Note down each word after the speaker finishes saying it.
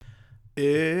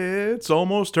It's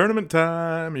almost tournament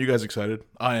time. Are you guys excited?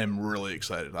 I am really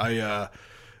excited. The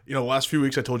last few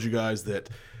weeks I told you guys that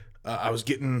I was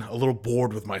getting a little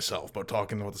bored with myself about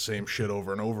talking about the same shit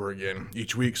over and over again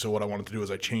each week. So what I wanted to do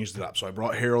is I changed it up. So I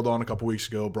brought Harold on a couple weeks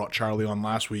ago, brought Charlie on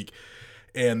last week,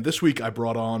 and this week I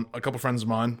brought on a couple friends of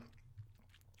mine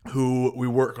who we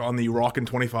work on the Rockin'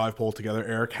 25 poll together.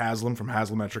 Erik Haslam from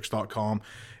HaslamMetrics.com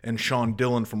and Sean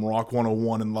Dillon from Rock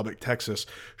 101 in Lubbock, Texas.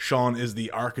 Sean is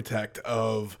the architect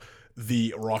of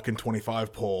the Rockin'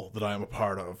 25 poll that I am a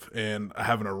part of, and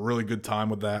having a really good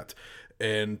time with that.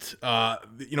 And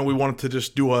we wanted to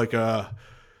just do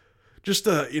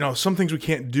some things we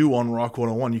can't do on Rock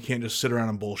 101. You can't just sit around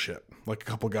and bullshit like a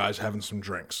couple guys having some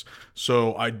drinks.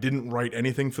 So I didn't write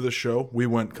anything for the show. We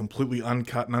went completely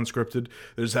uncut and unscripted.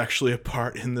 There's actually a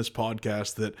part in this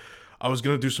podcast that I was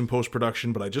going to do some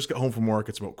post-production, but I just got home from work.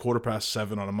 It's about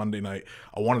 7:15 on a Monday night.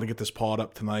 I wanted to get this pod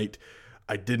up tonight.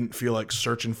 I didn't feel like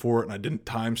searching for it, and I didn't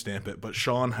timestamp it. But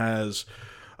Sean has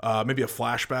maybe a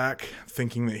flashback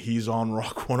thinking that he's on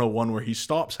Rock 101 where he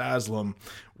stops Haslam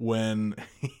when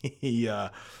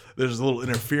there's a little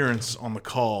interference on the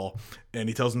call, and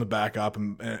he tells him to back up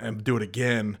and do it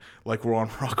again like we're on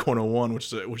Rock 101,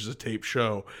 which is a tape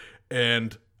show.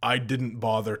 And I didn't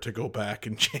bother to go back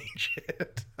and change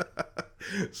it.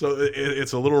 So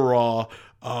it's a little raw.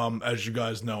 As you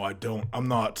guys know, I'm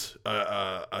not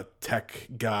a tech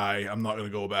guy. I'm not going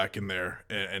to go back in there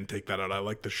and take that out. I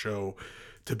like the show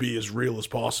to be as real as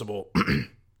possible.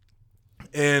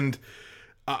 And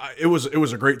it was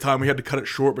a great time. We had to cut it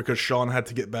short because Sean had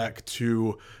to get back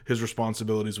to his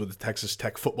responsibilities with the Texas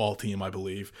Tech football team, I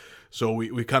believe. So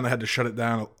we kind of had to shut it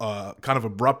down kind of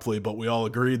abruptly, but we all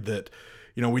agreed that,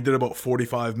 we did about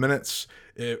 45 minutes.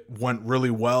 It went really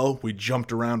well. We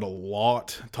jumped around a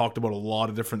lot, talked about a lot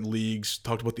of different leagues,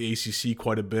 talked about the ACC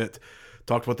quite a bit,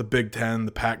 talked about the Big Ten,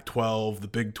 the Pac-12, the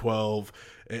Big 12,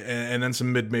 and then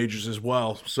some mid-majors as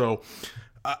well. So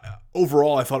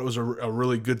overall, I thought it was a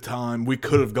really good time. We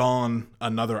could have gone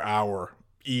another hour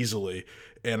easily,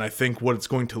 and I think what it's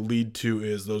going to lead to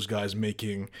is those guys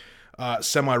making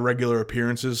semi-regular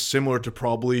appearances, similar to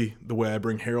probably the way I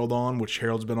bring Harold on, which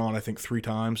Harold's been on, I think, 3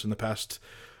 times in the past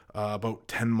about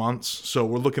 10 months. So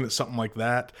we're looking at something like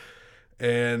that.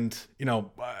 And,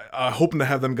 hoping to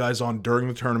have them guys on during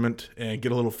the tournament and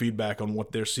get a little feedback on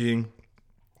what they're seeing.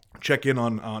 Check in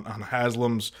on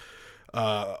Haslam's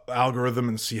algorithm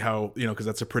and see how, because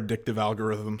that's a predictive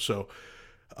algorithm. So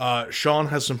Sean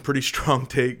has some pretty strong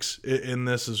takes in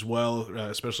this as well,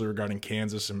 especially regarding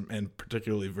Kansas and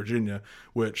particularly Virginia,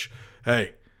 which,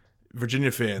 hey,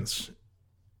 Virginia fans,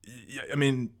 I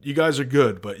mean, you guys are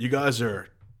good, but you guys are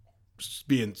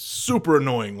being super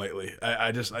annoying lately.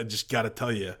 I just got to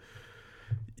tell you,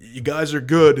 you guys are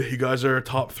good. You guys are a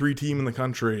top 3 team in the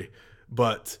country,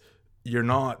 but you're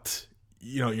not,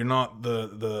 you're not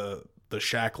the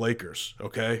Shaq Lakers,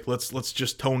 okay? Let's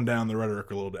just tone down the rhetoric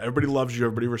a little bit. Everybody loves you,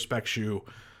 everybody respects you,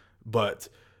 but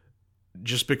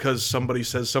just because somebody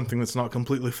says something that's not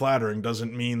completely flattering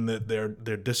doesn't mean that they're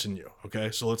dissing you, okay?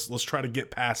 So let's try to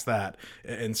get past that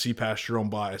and see past your own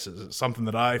biases. It's something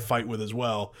that I fight with as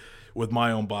well, with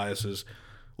my own biases.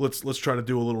 Let's try to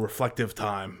do a little reflective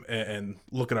time and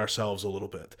look at ourselves a little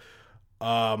bit.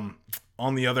 On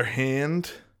the other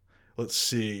hand, let's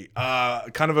see.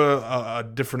 Kind of a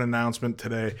different announcement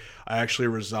today. I actually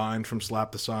resigned from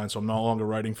Slap the Sign, so I'm no longer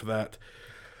writing for that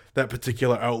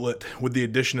particular outlet. With the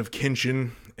addition of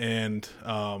Kinchin and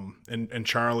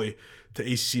Charlie to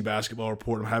ACC Basketball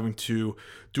Report, I'm having to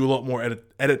do a lot more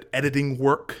editing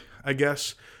work, I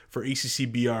guess, for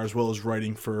ACCBR as well as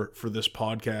writing for this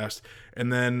podcast.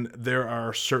 And then there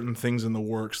are certain things in the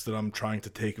works that I'm trying to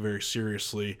take very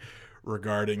seriously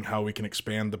regarding how we can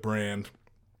expand the brand.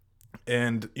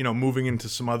 And, moving into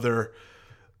some other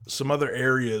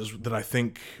areas that I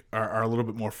think are a little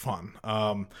bit more fun.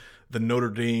 The Notre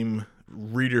Dame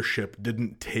readership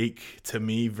didn't take to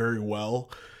me very well,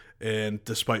 and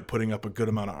despite putting up a good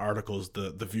amount of articles,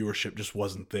 the viewership just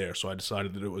wasn't there. So I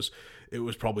decided that it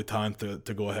was probably time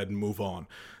to go ahead and move on.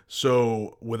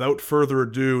 So without further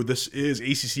ado, this is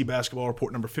ACC Basketball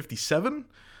Report number 57.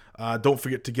 Don't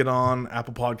forget to get on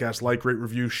Apple Podcasts, like, rate,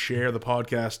 review, share the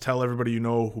podcast, tell everybody you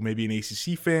know who may be an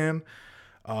ACC fan.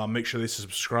 Make sure they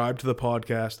subscribe to the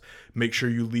podcast. Make sure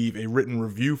you leave a written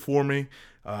review for me.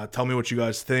 Tell me what you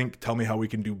guys think. Tell me how we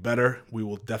can do better. We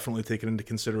will definitely take it into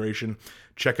consideration.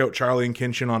 Check out Charlie and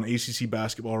Kinchin on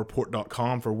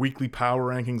ACCBasketballReport.com for weekly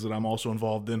power rankings that I'm also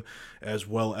involved in, as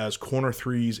well as Corner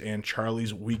Threes and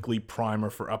Charlie's weekly primer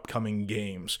for upcoming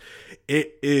games.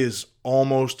 It is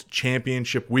almost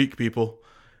championship week, people.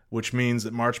 which means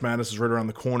that March Madness is right around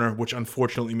the corner, which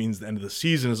unfortunately means the end of the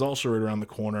season is also right around the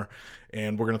corner.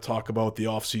 And we're going to talk about the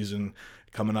offseason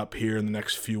coming up here in the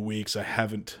next few weeks. I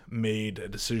haven't made a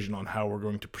decision on how we're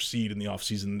going to proceed in the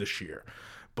offseason this year,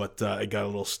 but it got a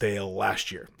little stale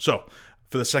last year. So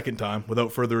for the second time,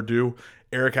 without further ado,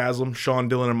 Erik, Haslam, Sean,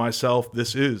 Dillon, and myself,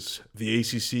 this is the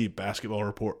ACC Basketball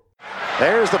Report.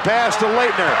 There's the pass to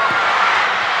Leitner.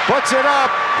 Puts it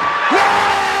up.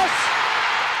 Yes!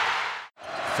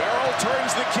 Farrell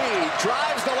turns the key,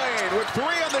 drives the lane with 3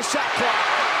 on the shot clock.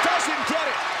 Doesn't get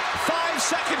it. 5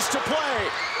 seconds to play.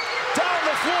 Down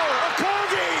the floor,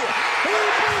 Okogie. He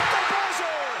beat the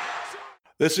buzzer.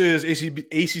 This is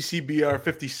ACCBR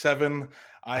 57.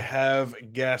 I have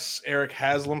guests Erik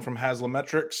Haslam from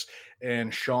Haslametrics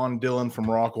and Sean Dillon from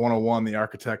Rock 101, the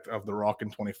architect of the Rock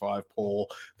and 25 poll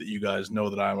that you guys know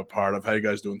that I'm a part of. How you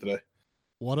guys doing today?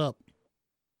 What up?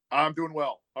 I'm doing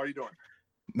well. How are you doing?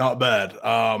 Not bad.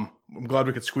 I'm glad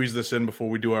we could squeeze this in before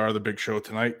we do our other big show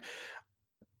tonight.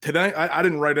 Today, I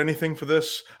didn't write anything for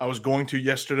this. I was going to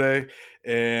yesterday,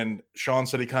 and Sean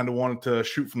said he kind of wanted to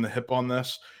shoot from the hip on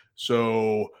this.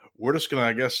 So we're just going to,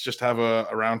 I guess, just have a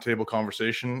roundtable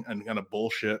conversation and kind of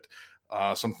bullshit,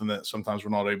 something that sometimes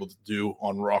we're not able to do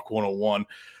on Rock 101.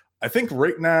 I think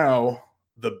right now,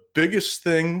 the biggest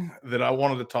thing that I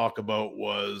wanted to talk about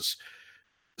was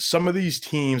some of these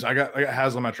teams. I got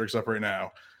Haslametrics up right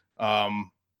now.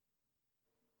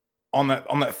 On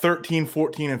that 13,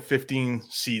 14, and 15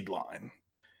 seed line.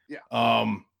 Yeah.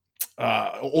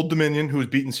 Old Dominion, who has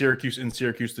beaten Syracuse in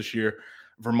Syracuse this year.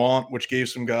 Vermont, which gave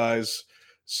some guys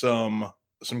some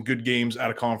good games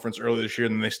out of conference earlier this year,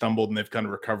 and then they stumbled and they've kind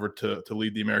of recovered to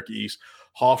lead the America East.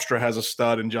 Hofstra has a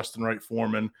stud in Justin Wright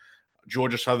Foreman.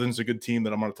 Georgia Southern's a good team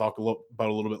that I'm going to talk about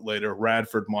a little bit later.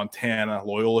 Radford, Montana,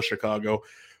 Loyola, Chicago.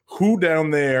 Who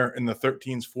down there in the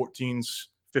 13s, 14s,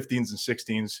 15s, and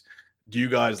 16s do you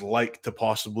guys like to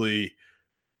possibly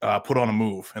put on a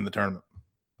move in the tournament?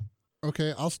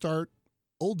 Okay, I'll start.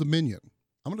 Old Dominion.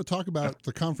 I'm going to talk about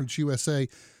the Conference USA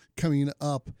coming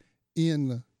up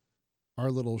in our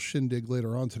little shindig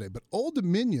later on today. But Old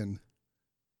Dominion,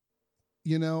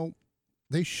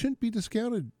 they shouldn't be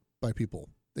discounted by people.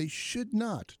 They should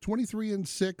not.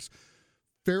 23-6,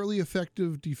 fairly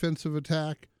effective defensive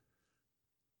attack.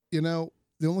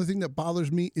 The only thing that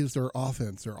bothers me is their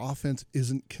offense. Their offense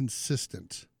isn't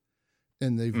consistent.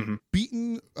 And they've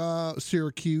beaten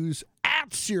Syracuse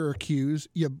at Syracuse.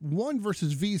 You won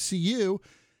versus VCU.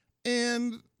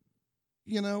 And,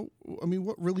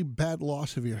 what really bad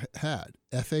loss have you had?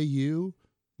 FAU,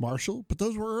 Marshall? But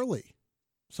those were early.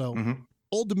 So,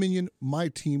 Old Dominion, my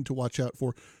team to watch out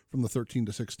for from the 13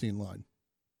 to 16 line.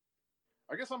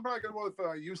 I guess I'm probably going to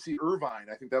go with UC Irvine.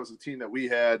 I think that was a team that we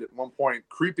had at one point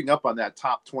creeping up on that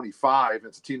top 25.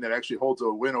 It's a team that actually holds a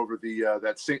win over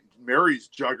that St. Mary's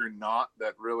juggernaut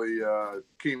that really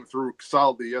came through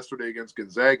solidly yesterday against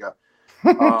Gonzaga.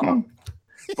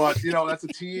 But, that's a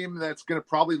team that's going to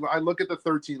probably – I look at the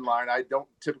 13 line. I don't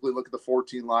typically look at the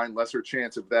 14 line. Lesser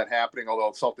chance of that happening,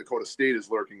 although South Dakota State is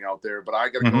lurking out there. But I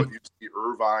got to go with UC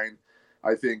Irvine.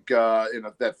 I think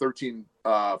that 13-4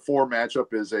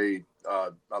 matchup is a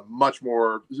much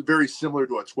more very similar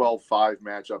to a 12-5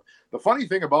 matchup. The funny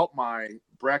thing about my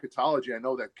bracketology, I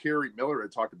know that Kerry Miller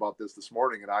had talked about this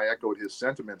morning, and I echoed his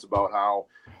sentiments about how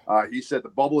he said the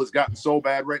bubble has gotten so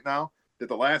bad right now that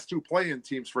the last 2 play-in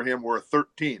teams for him were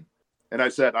 13. And I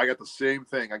said, I got the same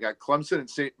thing. I got Clemson and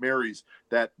St. Mary's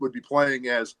that would be playing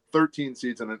as 13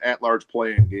 seeds in an at-large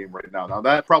play-in game right now. Now,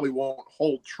 that probably won't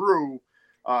hold true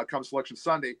come Selection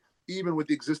Sunday. Even with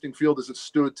the existing field as it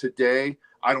stood today,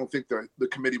 I don't think the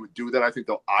committee would do that. I think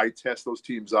they'll eye test those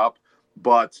teams up.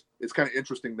 But it's kind of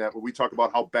interesting that when we talk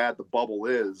about how bad the bubble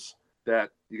is, that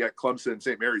you got Clemson and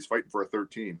St. Mary's fighting for a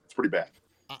 13. It's pretty bad.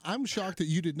 I'm shocked that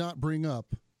you did not bring up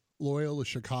Loyola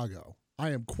Chicago.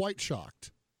 I am quite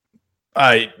shocked.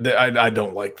 I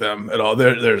don't like them at all.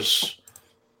 They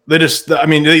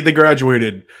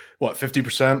graduated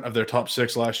 50% of their top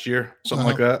 6 last year, something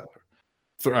like that.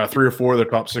 3 or 4 of their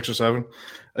top 6 or 7.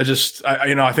 I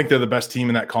think they're the best team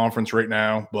in that conference right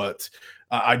now, but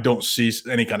I don't see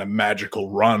any kind of magical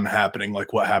run happening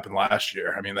like what happened last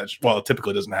year. I mean, it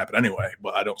typically doesn't happen anyway,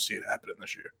 but I don't see it happening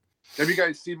this year. Have you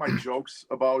guys seen my jokes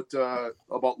about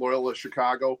Loyola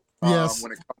Chicago? Yes.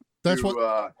 When it comes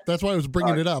that's why I was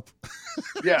bringing it up.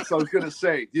 Yes, I was going to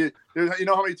say, you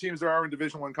know how many teams there are in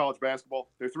Division I college basketball?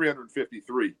 They're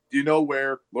 353. Do you know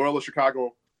where Loyola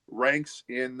Chicago ranks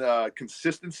in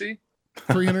consistency?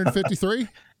 353?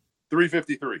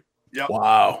 353. Yep.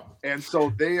 Wow. And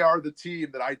so they are the team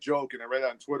that I joke, and I read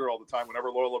on Twitter all the time whenever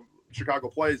Loyola Chicago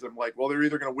plays. I'm like, well, they're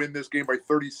either going to win this game by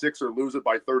 36 or lose it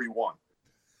by 31.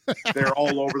 They're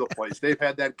all over the place. They've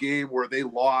had that game where they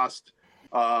lost.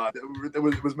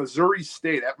 It was Missouri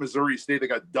State. At Missouri State, they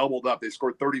got doubled up. They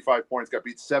scored 35 points, got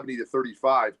beat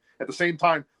 70-35. At the same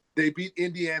time, they beat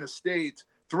Indiana State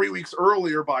 3 weeks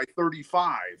earlier by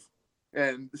 35.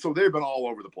 And so they've been all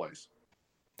over the place.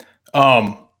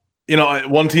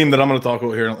 One team that I'm going to talk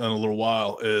about here in a little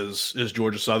while is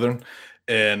Georgia Southern.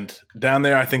 And down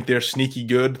there, I think they're sneaky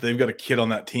good. They've got a kid on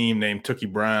that team named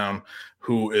Tookie Brown,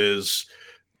 who is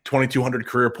 2,200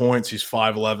 career points. He's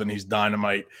 5'11". He's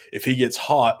dynamite. If he gets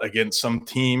hot against some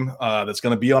team that's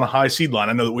going to be on a high seed line,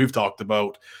 I know that we've talked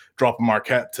about dropping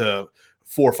Marquette to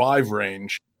 4 or 5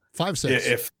 range.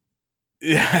 5-6.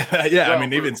 I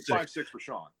mean, even 5-6 for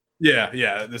Sean. Yeah.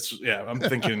 I'm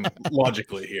thinking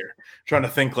logically here, trying to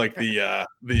think like the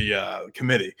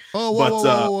committee.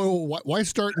 Whoa. Why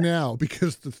start now?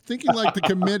 Because the thinking like the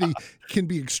committee can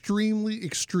be extremely,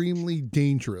 extremely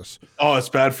dangerous. Oh, it's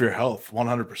bad for your health,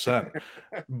 100%.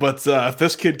 But if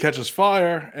this kid catches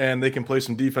fire and they can play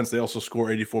some defense, they also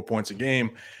score 84 points a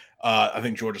game. I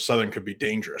think Georgia Southern could be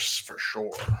dangerous for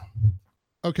sure.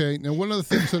 Okay, now one of the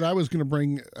things that I was going to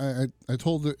bring, I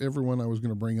told everyone I was going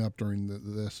to bring up during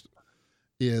this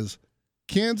is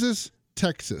Kansas,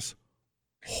 Texas,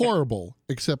 horrible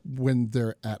except when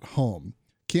they're at home.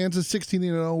 Kansas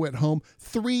 16-0 at home,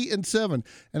 3-7,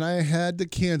 and I had the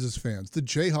Kansas fans, the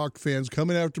Jayhawk fans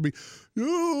coming after me.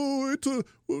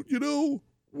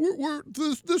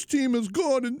 This team has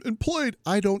gone and played.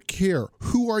 I don't care.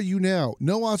 Who are you now?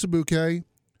 No Asabuke,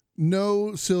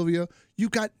 no Sylvia. You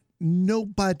got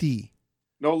nobody.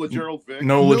 No LeGerald Vick.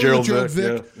 No LeGerald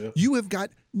Vick. Yeah. You have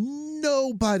got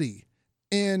nobody.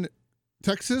 And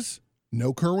Texas,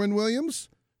 no Kerwin Williams.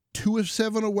 2 of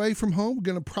 7 away from home.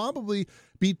 Going to probably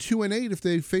be 2-8 if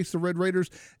they face the Red Raiders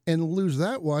and lose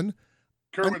that one.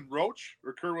 Kerwin Roach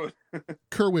or Kerwin?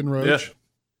 Kerwin Roach.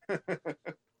 Yeah.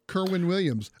 Kerwin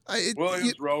Williams.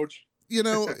 Roach.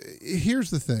 Here's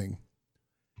the thing.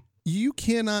 You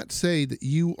cannot say that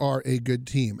you are a good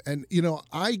team. And,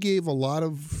 I gave a lot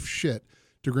of shit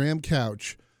to Graham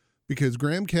Couch because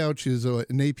Graham Couch is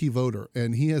an AP voter,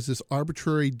 and he has this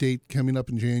arbitrary date coming up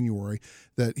in January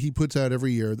that he puts out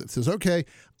every year that says, okay,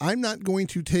 I'm not going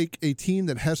to take a team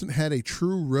that hasn't had a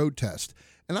true road test.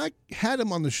 And I had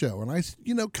him on the show, and I said,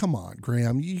 come on,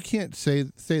 Graham, you can't say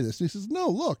this. And he says, no,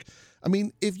 look, I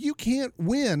mean, if you can't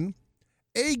win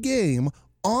a game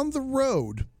on the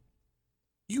road,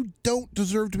 you don't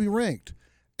deserve to be ranked.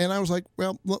 And I was like,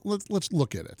 well, let's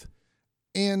look at it.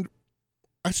 And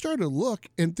I started to look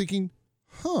and thinking,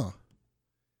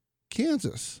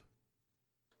 Kansas,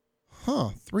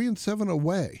 3-7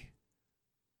 away.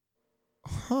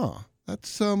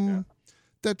 That's,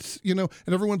 that's, and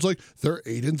everyone's like, they're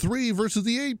 8-3 versus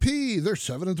the AP. They're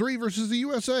 7-3 versus the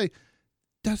USA.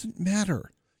 Doesn't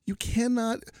matter. You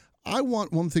cannot, I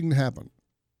want one thing to happen.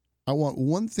 I want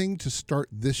one thing to start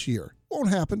this year. Won't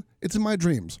happen. It's in my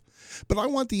dreams. But I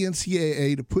want the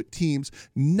NCAA to put teams,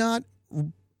 not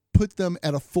put them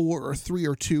at a 4 or 3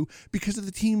 or 2 because of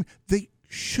the team they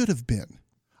should have been.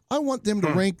 I want them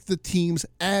to rank the teams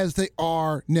as they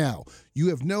are now. You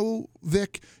have no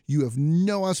Vic. You have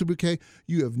no Asabuke.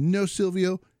 You have no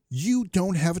Silvio. You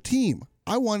don't have a team.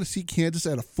 I want to see Kansas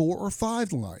at a 4 or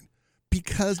 5 line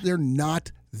because they're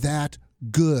not that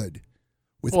good.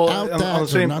 On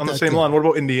the same line, what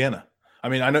about Indiana? I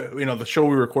mean, I know, the show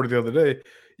we recorded the other day,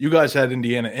 you guys had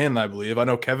Indiana in, I believe. I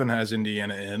know Kevin has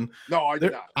Indiana in. No, I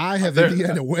did not. I have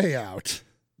Indiana way out.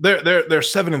 They're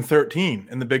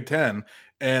 7-13 in the Big Ten,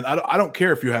 and I don't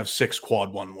care if you have 6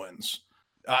 quad 1 wins.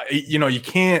 You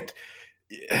can't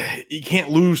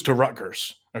lose to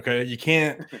Rutgers. Okay, you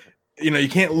can't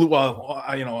lose. Well,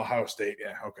 Ohio State,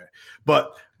 yeah, okay,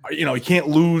 but you can't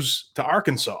lose to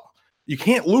Arkansas. You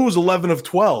can't lose 11 of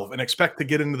 12 and expect to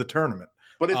get into the tournament.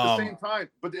 But at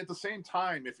the same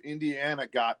time, if Indiana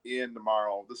got in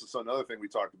tomorrow, this is another thing we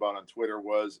talked about on Twitter,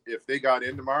 was if they got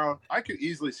in tomorrow, I could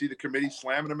easily see the committee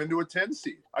slamming them into a 10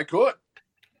 seed. I could.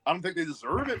 I don't think they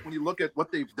deserve it when you look at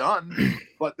what they've done,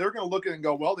 but they're going to look at it and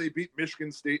go, well, they beat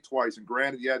Michigan State twice. And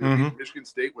granted, they beat Michigan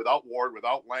State without Ward,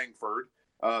 without Langford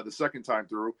the second time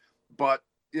through. But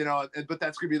but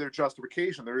that's going to be their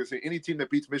justification. They're going to say any team that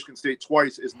beats Michigan State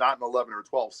twice is not an 11 or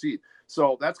 12 seed.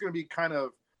 So that's going to be kind of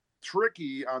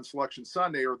tricky on Selection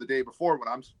Sunday or the day before when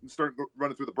I'm starting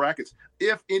running through the brackets.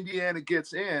 If Indiana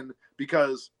gets in,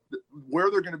 because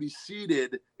where they're going to be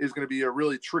seated is going to be a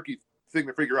really tricky thing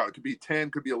to figure out. It could be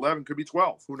 10, could be 11, could be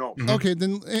 12. Who knows? Okay,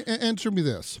 then answer me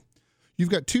this. You've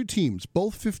got 2 teams,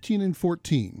 both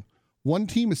 15-14. One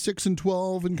team is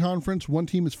 6-12 in conference. One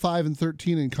team is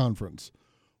 5-13 in conference.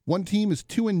 One team is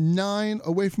 2-9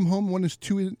 away from home. One is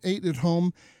 2-8 at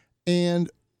home. And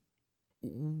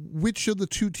which of the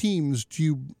two teams do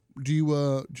you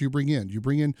bring in? Do you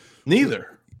bring in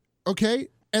neither? Okay,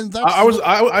 and that's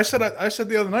I said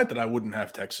the other night that I wouldn't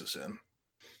have Texas in.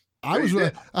 I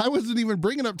wasn't even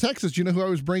bringing up Texas. Do you know who I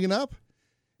was bringing up?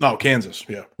 No, Kansas.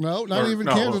 Yeah. No, not even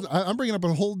Kansas. I'm bringing up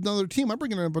a whole another team. I'm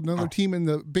bringing up another team in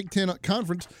the Big Ten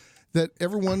Conference that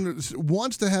everyone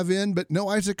wants to have in, but no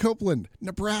Isaac Copeland,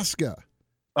 Nebraska.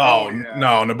 Oh yeah.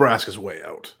 No, Nebraska's way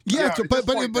out. Yeah, so, but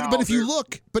if you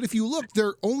look,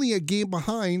 they're only a game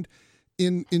behind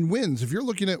in wins. If you're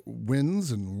looking at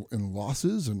wins and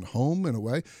losses and home and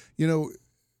away,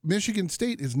 Michigan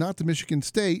State is not the Michigan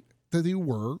State that they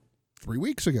were 3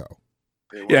 weeks ago.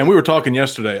 Yeah, and we were talking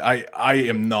yesterday.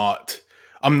 I'm not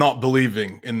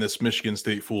believing in this Michigan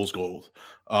State fool's gold.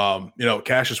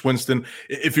 Cassius Winston.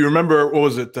 If you remember, what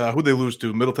was it? Who they lose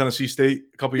to? Middle Tennessee State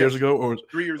a couple years ago, or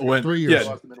 3 years ago. 3 years.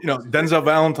 Yeah, Denzel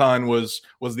Valentine was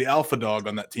the alpha dog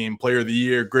on that team, player of the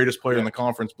year, greatest player in the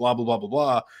conference. Blah blah blah blah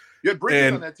blah. You had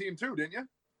Bridges on that team too, didn't you?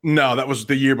 No, that was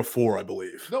the year before, I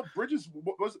believe. No, Bridges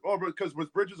because was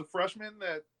Bridges a freshman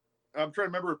that. I'm trying to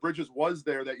remember if Bridges was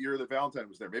there that year that Valentine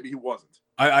was there. Maybe he wasn't.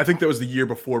 I think that was the year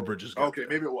before Bridges got there.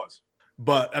 Maybe it was.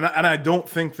 But I don't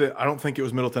think it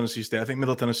was Middle Tennessee State. I think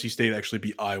Middle Tennessee State actually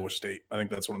beat Iowa State. I think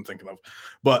that's what I'm thinking of.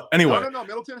 But anyway. No.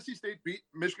 Middle Tennessee State beat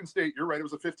Michigan State. You're right. It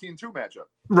was a 15-2 matchup.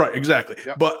 Right, exactly.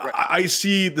 Yep, but right. I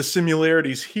see the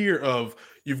similarities here of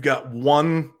you've got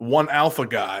one alpha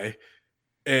guy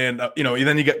and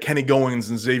then you got Kenny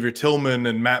Goins and Xavier Tillman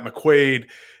and Matt McQuaid,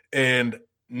 and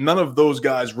none of those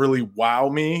guys really wow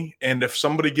me. And if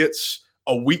somebody gets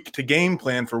a week to game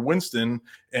plan for Winston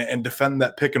and defend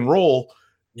that pick and roll,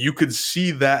 you could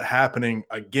see that happening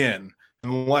again.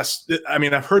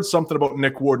 I've heard something about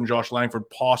Nick Ward and Josh Langford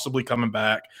possibly coming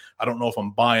back. I don't know if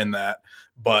I'm buying that.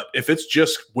 But if it's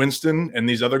just Winston and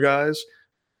these other guys,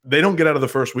 they don't get out of the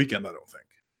first weekend, I don't think.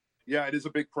 Yeah, it is a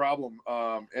big problem.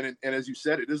 And as you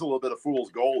said, it is a little bit of fool's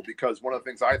gold because one of the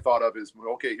things I thought of is,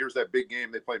 okay, here's that big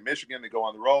game. They play Michigan. They go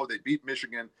on the road. They beat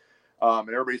Michigan. And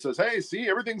everybody says, hey, see,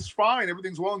 everything's fine.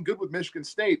 Everything's well and good with Michigan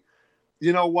State.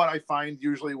 You know what I find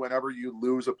usually whenever you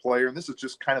lose a player, and this is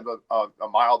just kind of a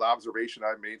mild observation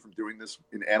I've made from doing this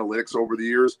in analytics over the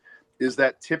years, is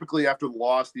that typically after the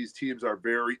loss, these teams are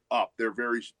very up. They're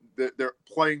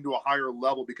playing to a higher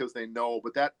level because they know,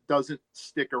 but that doesn't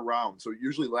stick around. So it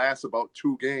usually lasts about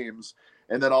 2 games,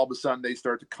 and then all of a sudden they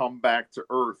start to come back to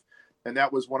earth. And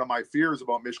that was one of my fears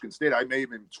about Michigan State. I may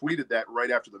even tweeted that right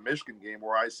after the Michigan game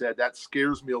where I said, that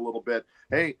scares me a little bit.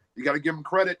 Hey, you got to give him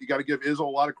credit. You got to give Izzo a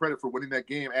lot of credit for winning that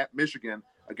game at Michigan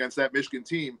against that Michigan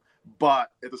team.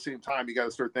 But at the same time, you got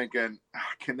to start thinking,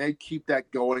 can they keep that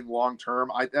going long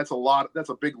term? That's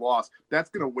a big loss.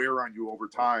 That's going to wear on you over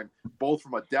time, both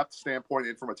from a depth standpoint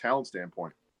and from a talent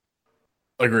standpoint.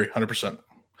 I agree, 100%.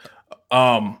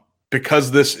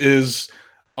 Because this is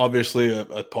obviously a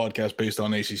podcast based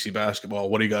on ACC basketball,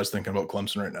 what are you guys thinking about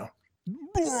Clemson right now?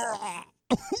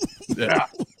 Yeah.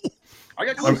 I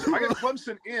got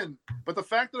Clemson in, but the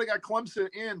fact that I got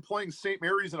Clemson in playing St.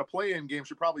 Mary's in a play-in game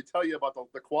should probably tell you about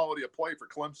the quality of play for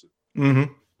Clemson.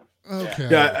 Mm-hmm.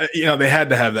 Okay. Yeah, they had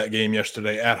to have that game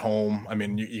yesterday at home. I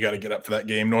mean, you got to get up for that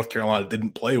game. North Carolina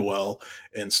didn't play well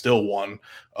and still won.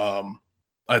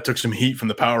 I took some heat from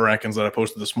the power rankings that I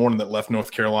posted this morning that left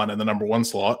North Carolina in the number 1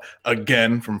 slot,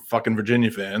 again, from fucking Virginia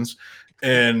fans.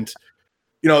 And,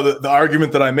 the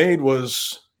argument that I made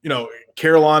was,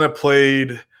 Carolina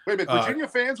played – Wait a minute, Virginia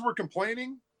fans were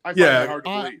complaining? I find that hard to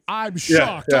believe. I'm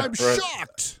shocked. Yeah, I'm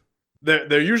shocked.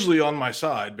 They're usually on my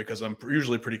side because I'm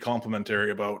usually pretty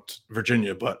complimentary about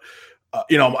Virginia. But,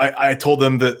 I told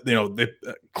them that,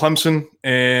 Clemson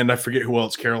and I forget who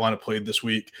else Carolina played this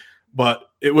week. But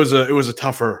it was a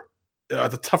tougher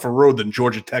road than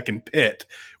Georgia Tech and Pitt,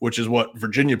 which is what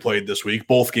Virginia played this week.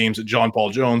 Both games at John Paul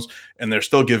Jones, and they're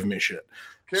still giving me shit.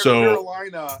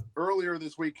 Carolina earlier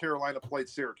this week, Carolina played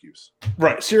Syracuse.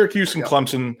 Right, Syracuse and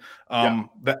Clemson,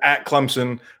 at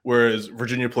Clemson, whereas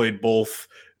Virginia played both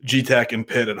G-Tech and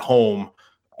Pitt at home.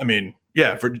 I mean,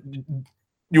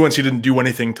 UNC didn't do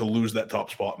anything to lose that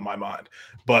top spot in my mind.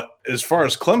 But as far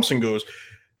as Clemson goes,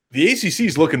 the ACC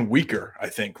is looking weaker, I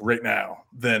think, right now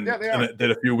than it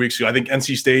did a few weeks ago. I think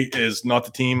NC State is not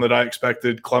the team that I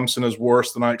expected. Clemson is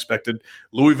worse than I expected.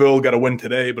 Louisville got a win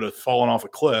today, but it's fallen off a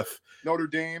cliff. Notre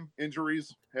Dame,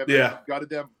 injuries. Got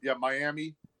them. Yeah,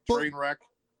 Miami, train wreck.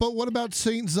 But what about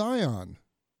St. Zion?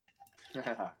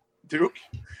 Duke?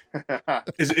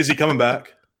 Is he coming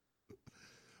back?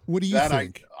 What do you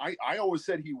think? I always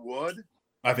said he would.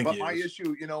 I think but my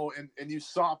issue, and you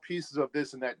saw pieces of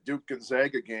this in that Duke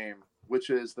Gonzaga game, which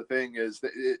is the thing is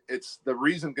that it's the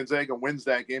reason Gonzaga wins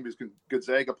that game is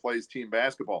Gonzaga plays team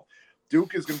basketball.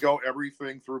 Duke is going to go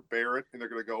everything through Barrett, and they're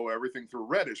going to go everything through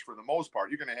Reddish for the most part.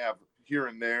 You're going to have here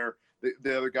and there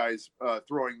the other guys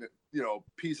throwing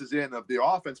pieces in of the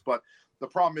offense, but the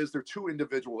problem is they're too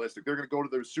individualistic. They're going to go to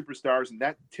their superstars, and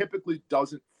that typically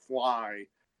doesn't fly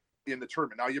in the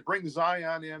tournament. Now you bring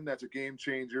Zion in, that's a game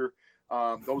changer.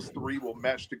 Those three will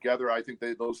mesh together. I think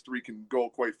those three can go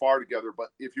quite far together. But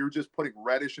if you're just putting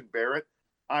Reddish and Barrett,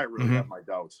 I really have my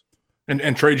doubts.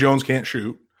 And Trey Jones can't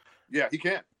shoot. Yeah, he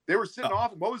can't. They were sitting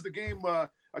off. What was the game a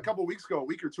couple of weeks ago, a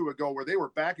week or two ago, where they were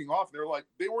backing off? And they were like,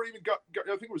 they weren't even. I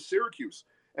think it was Syracuse,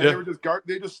 and they were just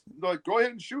They just like, go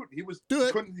ahead and shoot. He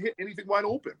couldn't hit anything wide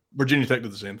open. Virginia Tech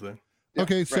did the same thing. Yeah,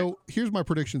 okay, so here's my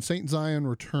prediction: St. Zion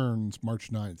returns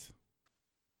March 9th.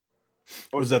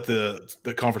 Was that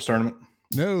the conference tournament?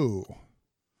 No.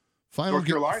 North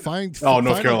Carolina.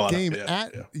 North Carolina game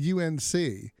at UNC.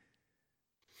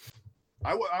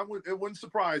 It wouldn't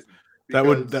surprise me.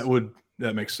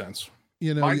 That makes sense.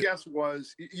 My guess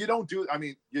was you don't do. I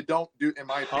mean, you don't do. In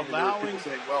my opinion, there are people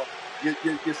saying, "Well,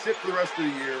 you sit for the rest of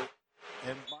the year."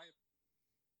 And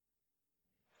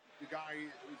the guy,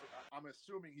 I'm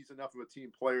assuming he's enough of a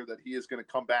team player that he is going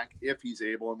to come back if he's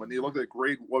able. And when you look at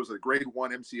grade 1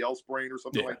 MCL sprain or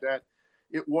something like that,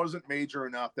 it wasn't major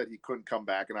enough that he couldn't come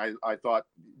back. And I thought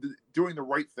doing the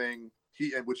right thing,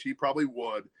 which he probably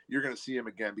would, you're going to see him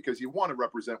again because you want to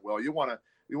represent well. You want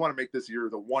to make this year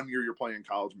the 1 year you're playing in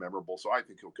college memorable. So I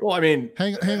think he'll come. Well, I mean,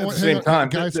 hang on, at the same time,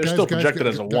 guys, they're still projected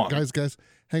as a 1. Guys,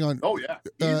 hang on. Oh yeah,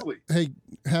 easily. Hey,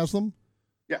 Haslam.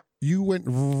 Yeah. You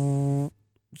went.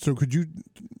 So could you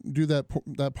do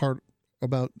that part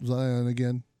about Zion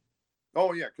again?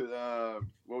 Oh yeah, because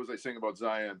what was I saying about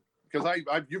Zion? Because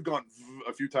you've gone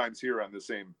a few times here on the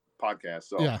same podcast.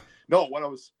 So yeah. No, what I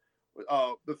was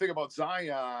the thing about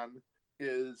Zion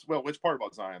is, well, which part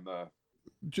about Zion?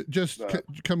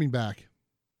 Coming back,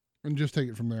 and just take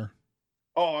it from there.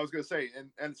 Oh, I was going to say,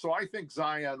 and so I think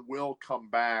Zion will come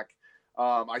back.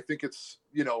 I think it's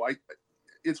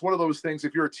it's one of those things.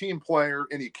 If you're a team player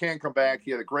and he can come back, he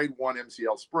had a grade 1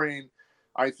 MCL sprain.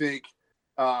 I think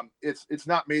it's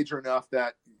not major enough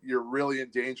that you're really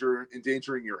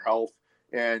endangering your health,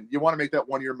 and you want to make that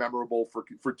 1 year memorable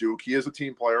for Duke. He is a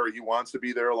team player. He wants to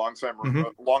be there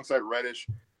alongside Reddish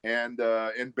and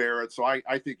Barrett. So I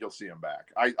think you'll see him back.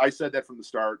 I said that from the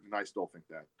start, and I still think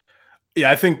that. Yeah,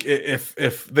 I think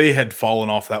if they had fallen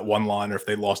off that one line, or if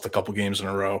they lost a couple games in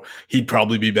a row, he'd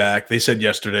probably be back. They said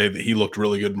yesterday that he looked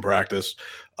really good in practice,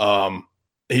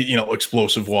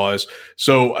 explosive wise.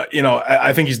 So,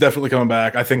 I think he's definitely coming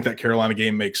back. I think that Carolina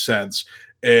game makes sense.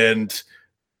 And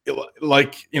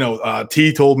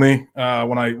T told me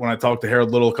when I talked to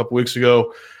Harold Little a couple weeks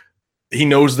ago, he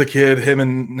knows the kid. Him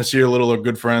and Nasir Little are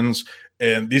good friends.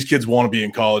 And these kids want to be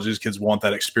in college. These kids want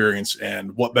that experience.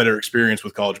 And what better experience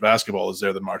with college basketball is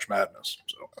there than March Madness?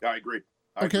 So I agree.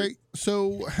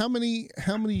 So how many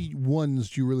ones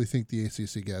do you really think the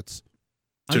ACC gets?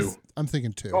 2. I'm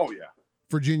thinking 2. Oh yeah,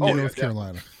 Virginia, North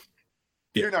Carolina.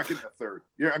 Yeah. You're not getting a third.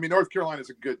 North Carolina is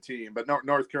a good team, but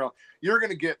North Carolina, you're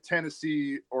going to get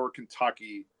Tennessee or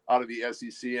Kentucky out of the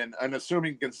SEC, and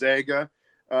assuming Gonzaga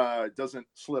doesn't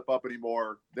slip up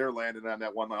anymore, they're landing on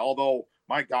that one line. Although,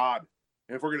 my God.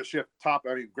 And if we're going to shift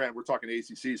granted, we're talking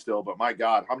ACC still, but my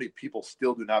God, how many people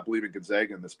still do not believe in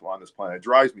Gonzaga on this planet? It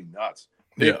drives me nuts.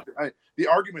 The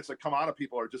arguments that come out of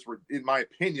people are just, in my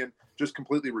opinion, just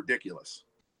completely ridiculous.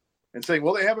 And saying,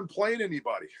 well, they haven't played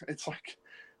anybody. It's like,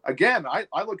 again,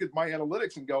 I look at my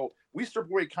analytics and go, we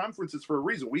strip away conferences for a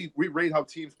reason. We rate how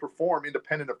teams perform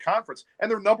independent of conference,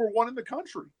 and they're number 1 in the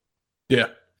country. Yeah.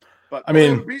 But they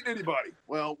haven't beaten anybody.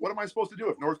 Well, what am I supposed to do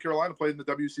if North Carolina played in the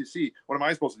WCC? What am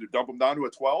I supposed to do? Dump them down to a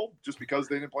 12 just because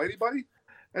they didn't play anybody?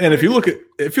 And if you look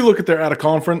at their out of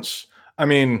conference,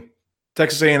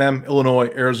 Texas A&M, Illinois,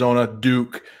 Arizona,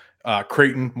 Duke,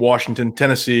 Creighton, Washington,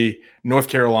 Tennessee, North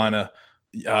Carolina,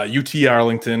 UT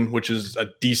Arlington, which is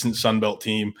a decent Sun Belt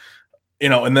team,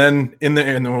 and then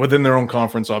within their own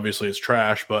conference, obviously it's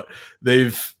trash, but they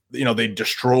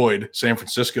destroyed San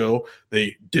Francisco.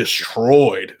 They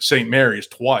destroyed St. Mary's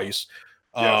twice.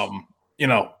 Yes.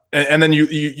 And then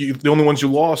you the only ones you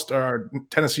lost are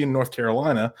Tennessee and North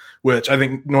Carolina, which I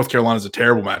think North Carolina is a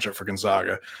terrible matchup for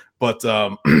Gonzaga. But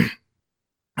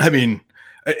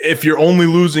if you're only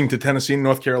losing to Tennessee and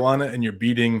North Carolina and you're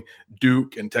beating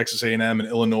Duke and Texas A&M and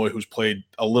Illinois, who's played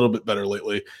a little bit better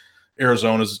lately,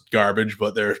 Arizona's garbage,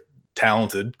 but they're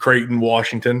talented. Creighton,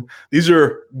 Washington, these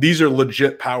are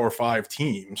legit Power 5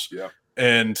 teams. Yeah.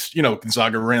 And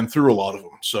Gonzaga ran through a lot of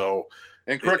them. So,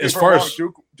 and correct as far as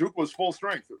Duke was full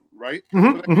strength, right?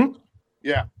 Mm-hmm.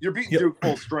 Yeah, you're beating Duke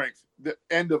full strength. The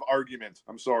end of argument.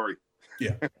 I'm sorry.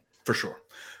 Yeah, for sure.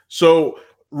 So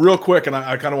real quick, and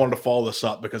I kind of wanted to follow this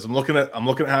up because I'm looking at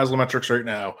Haslametrics right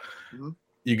now. Mm-hmm.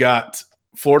 You got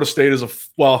Florida State as I'm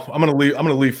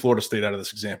gonna leave Florida State out of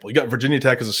this example. You got Virginia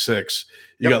Tech as a 6.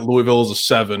 You got Louisville as a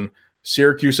 7.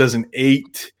 Syracuse as an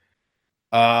 8.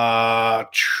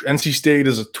 NC State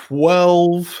is a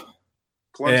 12.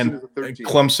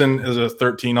 Clemson is a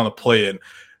 13 on the play-in.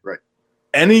 Right.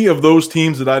 Any of those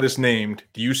teams that I just named,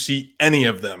 do you see any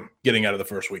of them getting out of the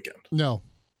first weekend? No.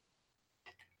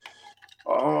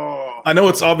 Oh, I know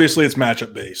it's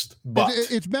matchup based, but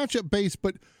it's matchup based,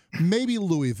 but maybe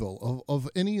Louisville of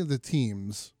any of the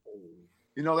teams.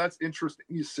 You know, that's interesting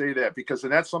you say that, because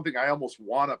and that's something I almost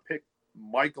want to pick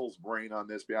Michael's brain on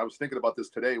this. I was thinking about this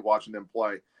today watching them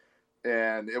play,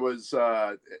 and it was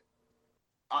I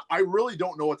really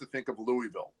don't know what to think of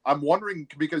Louisville. I'm wondering,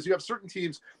 because you have certain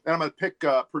teams, and I'm going to pick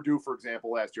Purdue, for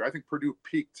example, last year. I think Purdue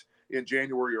peaked in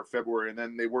January or February, and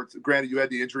then they weren't. Granted, you had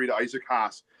the injury to Isaac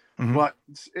Haas, but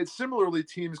it's similarly,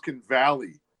 teams can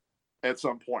valley at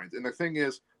some point. And the thing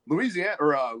is, Louisville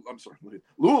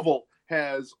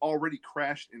has already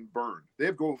crashed and burned.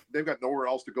 They've got nowhere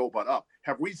else to go but up.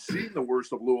 Have we seen the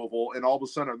worst of Louisville? And all of a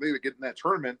sudden, are they get in that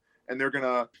tournament and they're going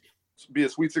to be a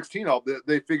Sweet 16?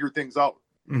 They figure things out,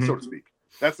 so to speak.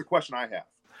 That's the question I have.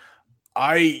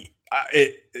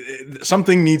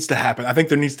 Something needs to happen. I think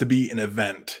there needs to be an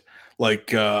event.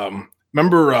 Like,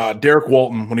 remember Derek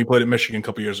Walton when he played at Michigan a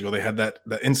couple years ago? They had that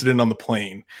incident on the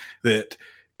plane that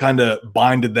kind of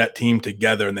binded that team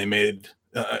together, and they made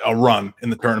a run in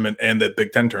the tournament and the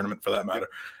Big Ten tournament, for that matter.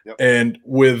 Yep. And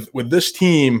with this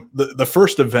team, the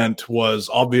first event was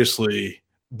obviously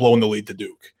blowing the lead to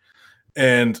Duke.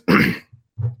 And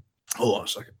hold on a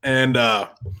second. And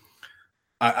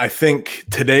I think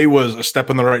today was a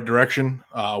step in the right direction.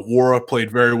 Wara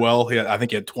played very well. I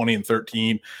think he had 20 and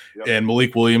 13, and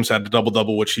Malik Williams had a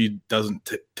double-double, which he doesn't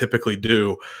typically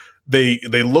do.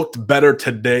 They looked better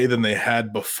today than they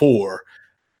had before.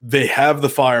 They have the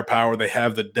firepower. They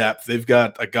have the depth. They've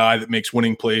got a guy that makes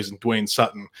winning plays in Dwayne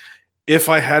Sutton. If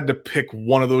I had to pick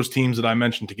one of those teams that I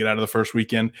mentioned to get out of the first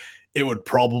weekend, it would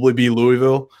probably be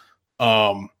Louisville.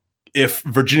 If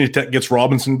Virginia Tech gets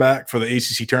Robinson back for the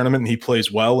ACC tournament and he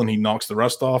plays well and he knocks the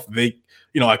rust off,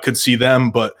 I could see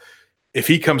them. But if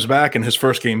he comes back and his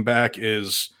first game back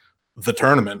is the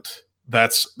tournament,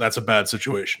 that's a bad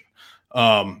situation.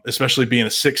 Especially being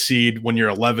a 6 seed when your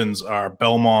 11s are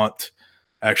Belmont.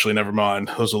 Actually, never mind.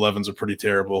 Those 11s are pretty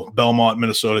terrible. Belmont,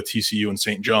 Minnesota, TCU, and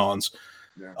St. John's.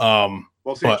 Yeah.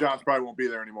 St. John's probably won't be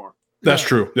there anymore. That's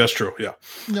true. That's true. Yeah.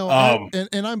 No,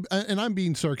 I'm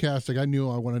being sarcastic. I knew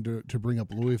I wanted to bring up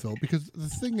Louisville, because the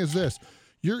thing is this: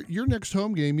 your next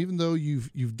home game, even though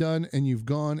you've done and you've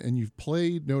gone and you've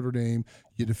played Notre Dame,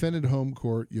 you defended home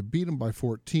court, you beat them by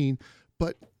 14.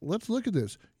 But let's look at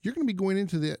this: you're going to be going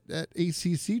into that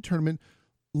ACC tournament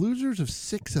losers of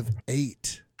 6 of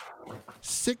 8.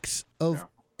 6 of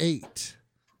 8.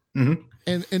 Mm-hmm.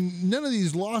 And none of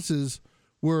these losses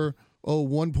were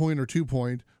 1 point or 2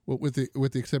 point, with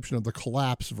the exception of the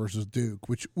collapse versus Duke,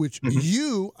 which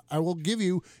I will give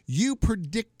you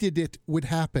predicted it would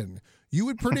happen.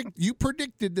 You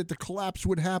predicted that the collapse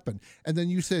would happen, and then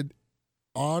you said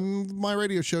on my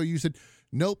radio show, you said,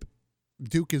 nope,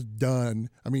 Duke is done.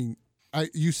 I mean,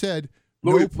 you said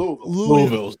nope,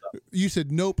 Louisville's done. You said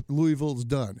nope, Louisville's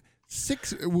done.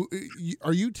 6.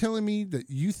 Are you telling me that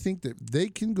you think that they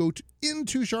can go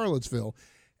into Charlottesville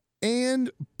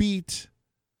and beat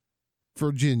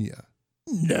Virginia?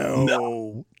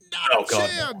 No. Not a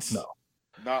chance. No.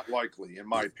 Not likely, in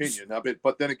my opinion.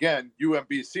 But then again,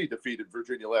 UMBC defeated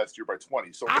Virginia last year by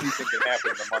 20. So what do you think can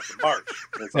happen in the month of March?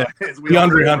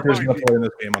 DeAndre Hunter's going to play in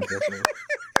this game, unfortunately.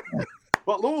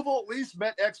 But Louisville at least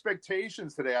met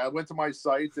expectations today. I went to my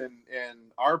site, and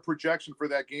our projection for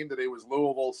that game today was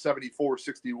Louisville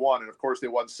 74-61, and of course they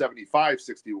won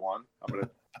 75-61.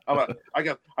 I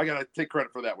got to take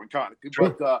credit for that one, Con.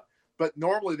 But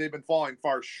normally they've been falling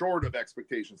far short of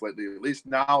expectations lately. At least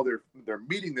now they're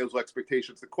meeting those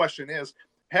expectations. The question is,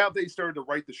 have they started to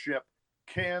right the ship?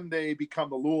 Can they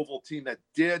become the Louisville team that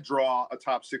did draw a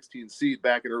top 16 seed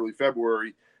back in early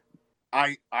February?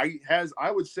 I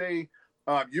would say.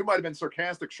 You might have been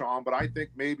sarcastic, Sean, but I think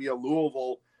maybe a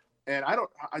Louisville, and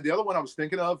the other one I was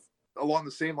thinking of along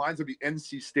the same lines would be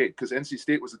NC State, because NC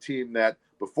State was a team that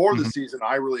before the season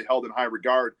I really held in high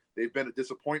regard. They've been a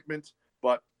disappointment,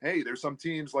 but hey, there's some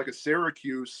teams like a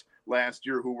Syracuse last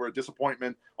year who were a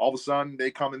disappointment. All of a sudden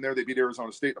they come in there, they beat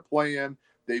Arizona State in a play-in,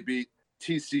 they beat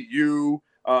TCU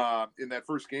in that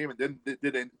first game, and then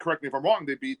they correct me if I'm wrong,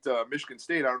 they beat Michigan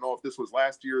State. I don't know if this was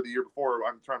last year or the year before.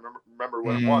 I'm trying to remember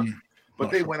when it was. But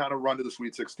they went on a run to the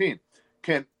Sweet 16.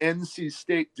 Can NC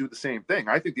State do the same thing?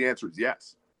 I think the answer is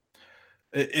yes.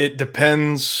 It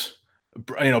depends.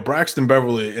 Braxton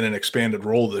Beverly in an expanded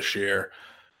role this year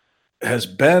has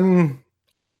been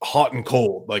hot and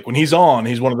cold. Like when he's on,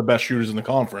 he's one of the best shooters in the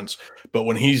conference. But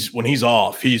when he's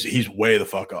off, he's way the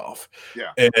fuck off.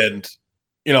 Yeah. And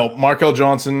Markel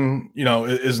Johnson,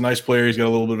 is a nice player. He's got a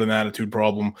little bit of an attitude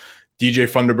problem. DJ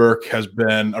Funderburk has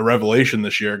been a revelation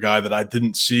this year, a guy that I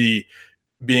didn't see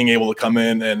being able to come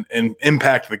in and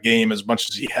impact the game as much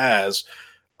as he has.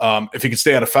 If he could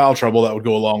stay out of foul trouble, that would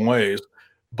go a long ways.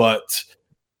 But,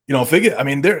 if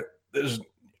they there's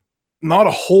not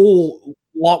a whole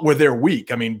lot where they're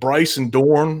weak. I mean, Bryce and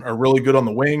Dorn are really good on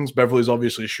the wings. Beverly's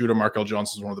obviously a shooter. Markel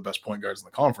Johnson's one of the best point guards in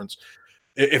the conference.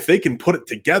 If they can put it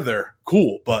together,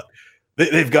 cool. But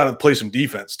they've got to play some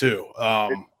defense too.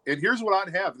 And here's what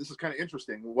I'd have. This is kind of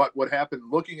interesting. What happened?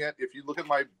 If you look at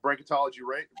my bracketology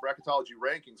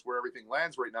rankings, where everything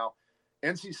lands right now,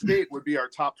 NC State would be our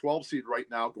top 12 seed right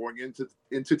now going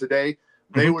into today.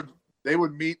 They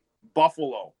would meet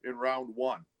Buffalo in round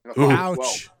 1.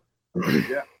 Ouch.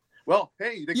 Yeah. Well,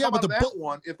 hey, they come out of that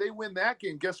one. If they win that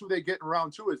game, guess who they get in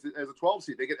round 2 as a 12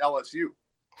 seed? They get LSU.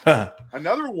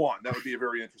 Another one that would be a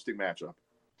very interesting matchup.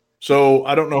 So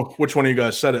I don't know which one of you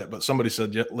guys said it, but somebody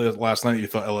said last night you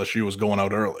thought LSU was going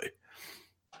out early.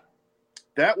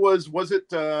 That was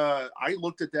it? I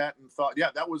looked at that and thought, yeah,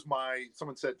 that was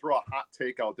someone said, throw a hot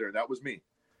take out there. That was me.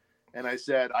 And I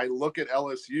said, I look at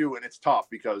LSU and it's tough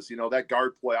because, that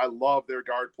guard play, I love their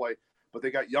guard play, but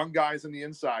they got young guys on the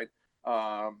inside.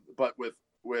 But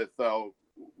with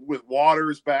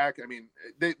Waters back, I mean,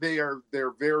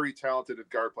 they're very talented at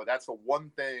guard play. That's the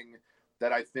one thing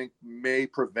that I think may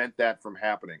prevent that from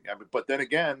happening. But then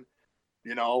again,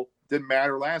 didn't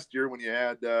matter last year when you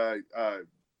had the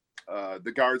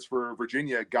guards for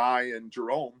Virginia, Guy and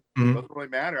Jerome. Mm-hmm. Doesn't really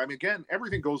matter. I mean, again,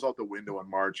 everything goes out the window in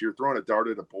March. You're throwing a dart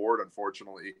at a board,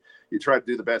 unfortunately. You try to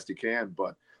do the best you can,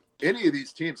 but any of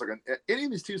these teams, from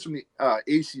the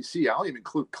ACC, I'll even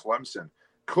include Clemson,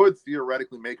 could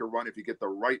theoretically make a run if you get the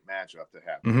right matchup to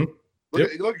happen. Mm-hmm.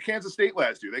 Look at Kansas State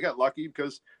last year. They got lucky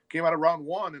because came out of round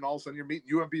 1, and all of a sudden you're meeting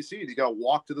UMBC, and you got to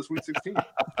walk to the Sweet 16.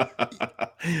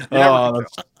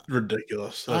 That's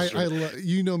ridiculous.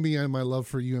 You know me and my love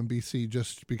for UMBC,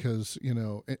 just because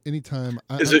anytime.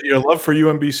 Is it your love for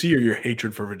UMBC or your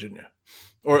hatred for Virginia,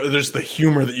 or there's the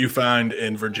humor that you find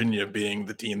in Virginia being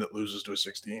the team that loses to a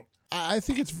 16? I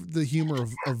think it's the humor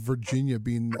of Virginia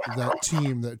being that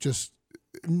team that just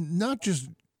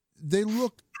they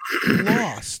look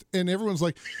lost, and everyone's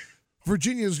like,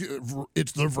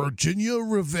 it's the Virginia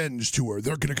revenge tour.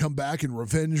 They're going to come back and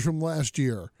revenge from last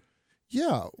year.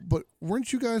 Yeah, but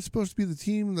weren't you guys supposed to be the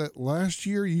team that last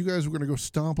year you guys were going to go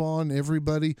stomp on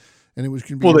everybody, and it was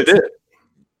going to be? Well, they did.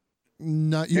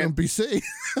 Not UMBC.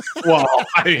 Well,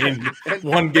 I mean,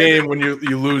 one game when you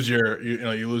lose you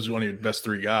lose one of your best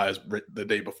 3 guys the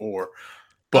day before.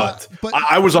 But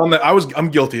I was on that. I'm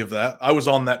guilty of that. I was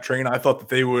on that train. I thought that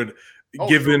they would,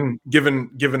 given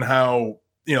how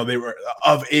they were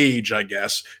of age, I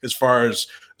guess, as far as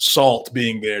Salt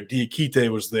being there, Diakite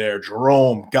was there,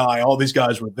 Jerome, Guy, all these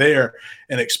guys were there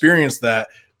and experienced that.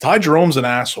 Ty Jerome's an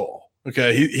asshole.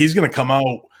 Okay, he's going to come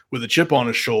out with a chip on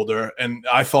his shoulder, and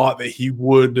I thought that he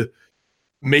would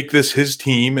make this his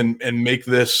team and make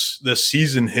this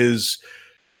season his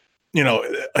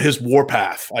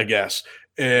warpath, I guess.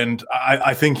 And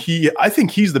I think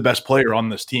he's the best player on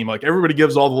this team. Like, everybody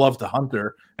gives all the love to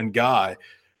Hunter and Guy.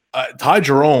 Ty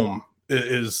Jerome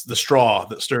is the straw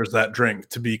that stirs that drink,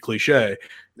 to be cliche.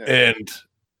 Yeah. And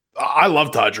I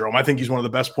love Ty Jerome. I think he's one of the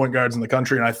best point guards in the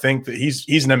country, and I think that he's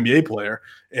an NBA player.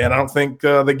 And I don't think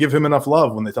they give him enough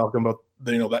love when they talk about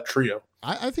that trio.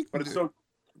 I think. But so,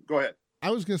 go ahead. I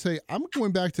was going to say, I'm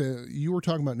going back to, you were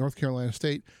talking about North Carolina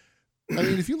State. I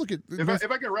mean, if you look at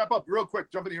if I can wrap up real quick,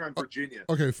 jump in here on Virginia.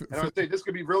 Okay. And I would say this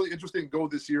could be really interesting to go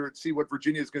this year and see what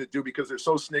Virginia is going to do, because they're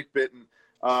so snake bitten.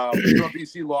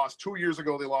 UMBC lost 2 years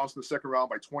ago. They lost in the second round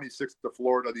by 26 to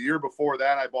Florida. The year before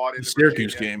that, I bought into the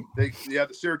Syracuse game. The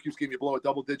Syracuse game. You blow a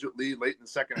double-digit lead late in the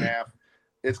second half.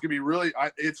 It's gonna be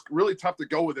it's really tough to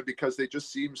go with it because they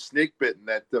just seem snake bitten.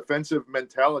 That defensive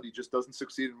mentality just doesn't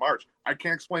succeed in March. I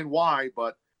can't explain why,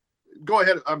 but go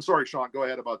ahead. I'm sorry, Sean. Go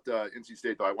ahead about NC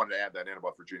State, though. I wanted to add that in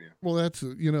about Virginia. Well, that's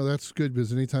good,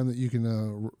 because anytime that you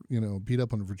can beat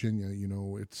up on Virginia,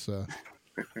 it's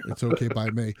it's okay by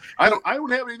me. I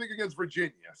don't have anything against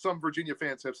Virginia. Some Virginia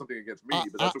fans have something against me,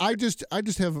 but that's okay. I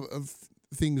just have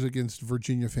things against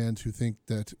Virginia fans who think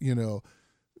that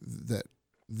that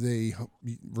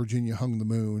Virginia hung the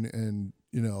moon, and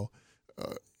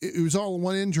it was all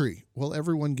one injury. Well,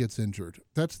 everyone gets injured.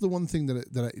 That's the one thing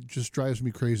that just drives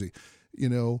me crazy.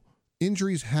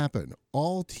 Injuries happen.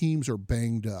 All teams are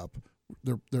banged up.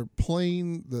 they're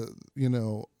playing the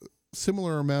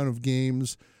similar amount of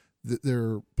games. That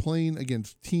they're playing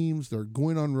against teams. They're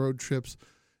going on road trips.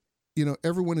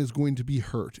 Everyone is going to be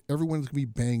hurt. Everyone's going to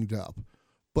be banged up.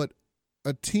 But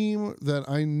a team that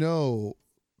I know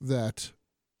that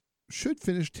should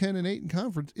finish 10-8 in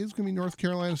conference is going to be North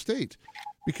Carolina State,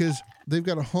 because they've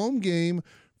got a home game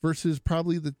versus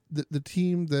probably the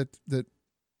team that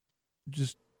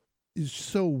just is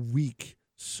so weak,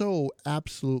 so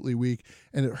absolutely weak,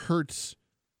 and it hurts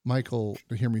Michael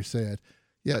to hear me say it.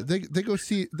 Yeah, they go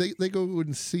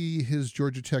and see his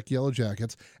Georgia Tech Yellow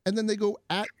Jackets, and then they go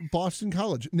at Boston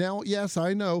College. Now, yes,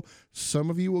 I know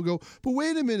some of you will go, but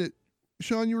wait a minute,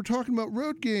 Sean, you were talking about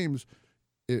road games.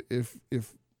 If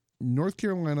North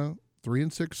Carolina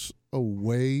 3-6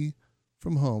 away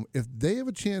from home, if they have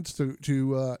a chance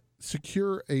to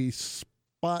secure a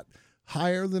spot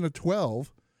higher than a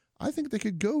 12, I think they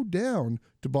could go down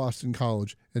to Boston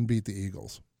College and beat the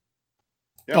Eagles.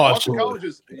 Yeah, Boston College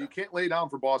you can't lay down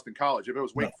for Boston College. If it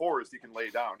was Wake Forest, you can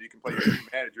lay down. You can play your team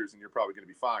managers, and you're probably going to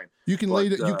be fine. You can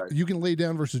you can lay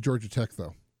down versus Georgia Tech,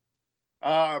 though.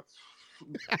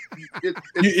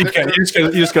 You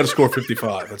just got to score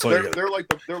 55. That's all. They're like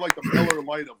the Miller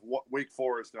Lite of Wake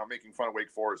Forest, and I'm making fun of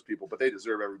Wake Forest people, but they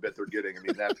deserve every bit they're getting. I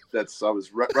mean, that's I was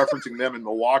referencing them in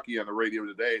Milwaukee on the radio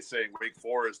today, saying Wake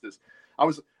Forest is.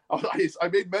 I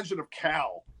made mention of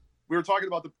Cal. We were talking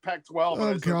about the Pac-12, and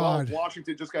I said, well,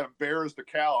 Washington just got embarrassed to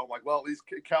Cal. I'm like, well, at least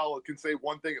Cal can say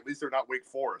one thing. At least they're not Wake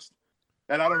Forest.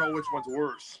 And I don't know which one's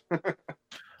worse.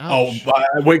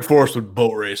 Wake Forest would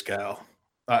boat race Cal.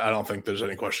 I don't think there's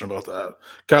any question about that.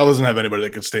 Cal doesn't have anybody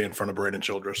that could stay in front of Braden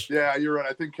Childress. Yeah, you're right.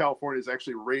 I think California is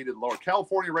actually rated lower.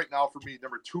 California right now for me,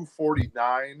 number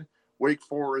 249. Wake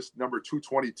Forest, number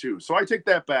 222. So I take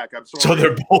that back. I'm sorry. So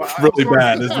they're both really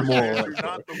bad. Is the moral?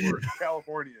 Not the worst.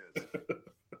 California is.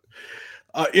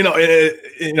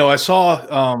 I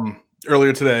saw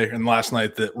earlier today and last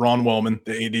night that Ron Wellman,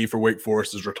 the AD for Wake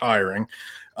Forest, is retiring.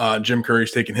 Jim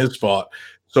Curry's taking his spot.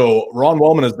 So Ron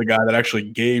Wellman is the guy that actually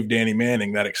gave Danny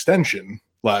Manning that extension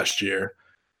last year.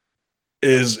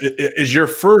 Is your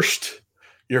first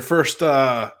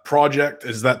project,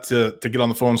 is that to get on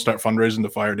the phone and start fundraising to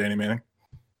fire Danny Manning?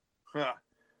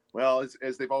 Well,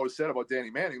 as they've always said about Danny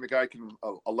Manning, the guy can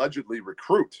allegedly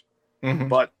recruit,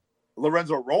 but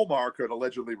Lorenzo Romar could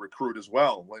allegedly recruit as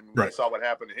well when we saw what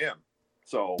happened to him.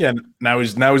 So yeah, now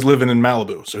he's living in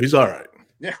Malibu, so he's all right.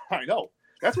 Yeah, I know.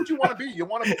 That's what you want to be. You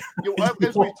want to,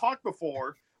 as we talked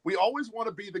before, we always want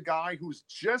to be the guy who's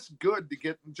just good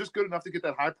enough to get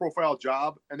that high profile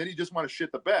job, and then you just want to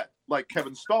shit the bed, like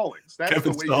Kevin Stallings. That's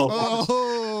Kevin the way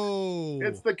Stallings.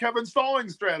 It's the Kevin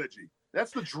Stallings strategy.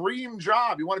 That's the dream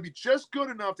job. You want to be just good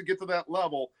enough to get to that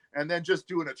level, and then just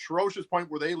do an atrocious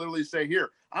point where they literally say, "Here,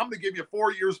 I'm going to give you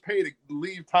 4 years' pay to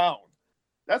leave town."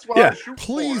 That's what I'm shooting for.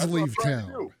 Please leave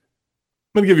town.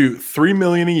 I'm going to give you $3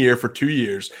 million a year for 2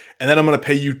 years, and then I'm going to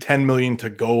pay you $10 million to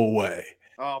go away.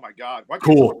 Oh my God! Why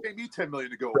can't you pay me $10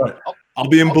 million to go away? I'll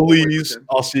be in Belize.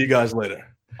 I'll see you guys later.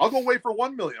 I'll go away for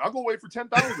 $1 million. I'll go away for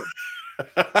 $10,000.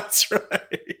 That's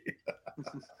right.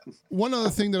 One other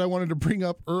thing that I wanted to bring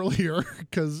up earlier,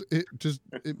 because it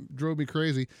drove me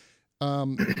crazy,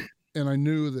 and I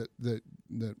knew that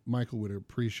Michael would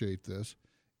appreciate this,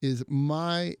 is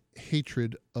my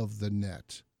hatred of the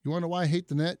net. You want to know why I hate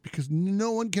the net? Because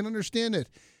no one can understand it.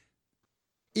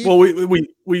 Well,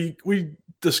 we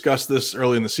discussed this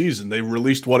early in the season. They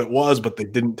released what it was, but they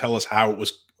didn't tell us how it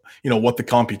was, what the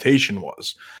computation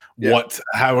was,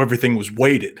 how everything was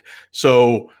weighted.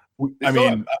 So, I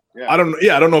don't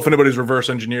know if anybody's reverse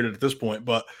engineered it at this point,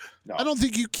 but no. I don't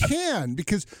think you can,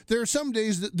 because there are some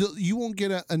days that you won't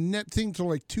get a net thing till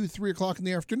like 2-3 o'clock in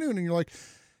the afternoon, and you're like,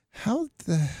 how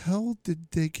the hell did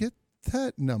they get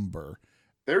that number?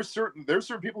 There's certain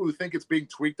people who think it's being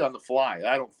tweaked on the fly.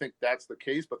 I don't think that's the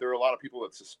case, but there are a lot of people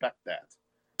that suspect that.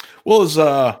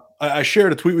 Well, I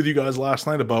shared a tweet with you guys last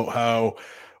night about how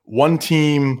one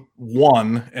team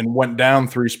won and went down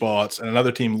 3 spots, and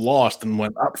another team lost and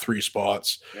went up 3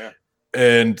 spots. Yeah.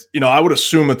 And, I would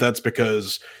assume that's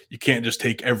because you can't just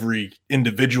take every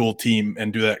individual team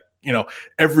and do that.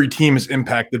 Every team is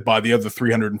impacted by the other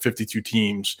 352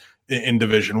 teams in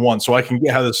Division I. So I can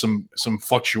get how there's some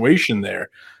fluctuation there,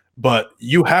 but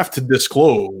you have to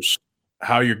disclose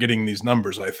how you're getting these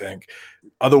numbers, I think.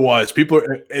 Otherwise,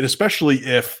 and especially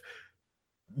if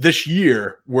this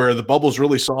year where the bubble's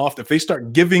really soft, if they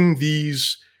start giving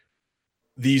these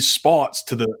spots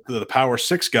to the Power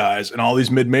 6 guys and all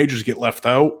these mid-majors get left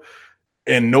out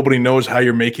and nobody knows how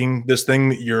you're making this thing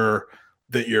that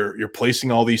you're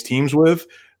placing all these teams with,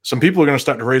 some people are going to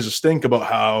start to raise a stink about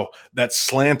how that's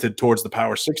slanted towards the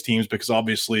Power 6 teams, because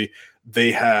obviously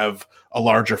they have a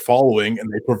larger following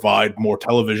and they provide more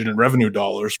television and revenue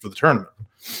dollars for the tournament.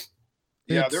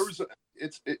 Yeah,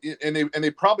 and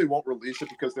they probably won't release it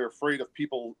because they're afraid of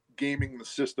people gaming the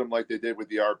system like they did with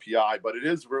the RPI. But it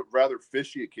is rather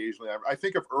fishy occasionally. I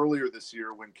think of earlier this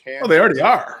year when Kansas. Oh, they already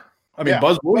are. I mean,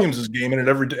 Buzz Williams is gaming it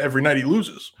every night he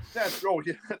loses. That's what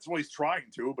he's trying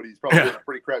to, but he's probably doing a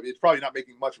pretty crappy. It's probably not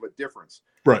making much of a difference.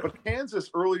 Right. But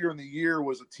Kansas earlier in the year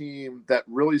was a team that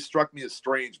really struck me as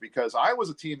strange because I was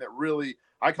a team that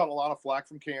I caught a lot of flack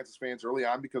from Kansas fans early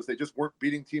on because they just weren't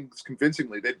beating teams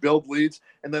convincingly. They'd build leads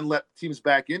and then let teams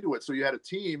back into it. So you had a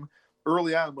team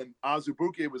early on when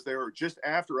Azubuike was there, or just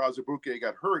after Azubuike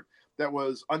got hurt, that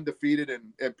was undefeated, and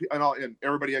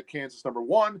everybody had Kansas number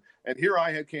 1. And here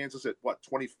I had Kansas at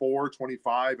 24,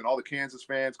 25, and all the Kansas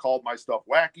fans called my stuff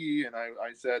wacky. And I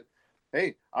said,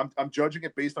 hey, I'm judging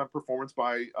it based on performance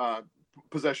by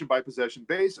possession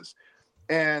basis.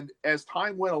 And as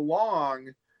time went along,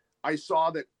 I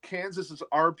saw that Kansas's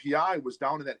RPI was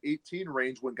down in that 18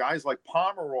 range when guys like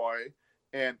Pomeroy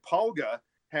and Pauga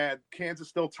had Kansas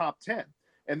still top 10.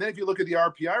 And then if you look at the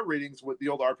RPI ratings with the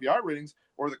old RPI ratings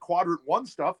or the quadrant 1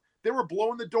 stuff, they were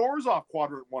blowing the doors off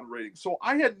quadrant 1 ratings. So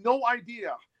I had no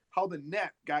idea how the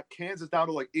net got Kansas down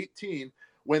to like 18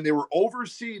 when they were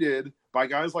overseeded by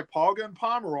guys like Pauga and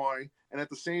Pomeroy, and at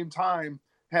the same time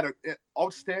had an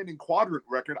outstanding quadrant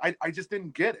record. I just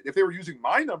didn't get it. If they were using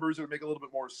my numbers, it would make a little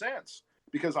bit more sense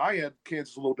because I had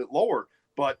Kansas a little bit lower,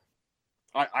 but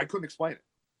I couldn't explain it.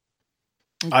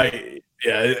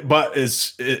 But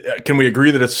can we agree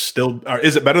that it's still?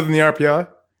 Is it better than the RPI?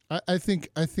 I think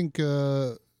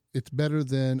it's better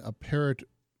than a parrot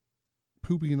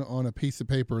pooping on a piece of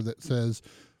paper that says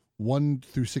 1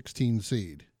 through 16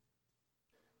 seed.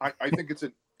 I think it's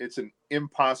an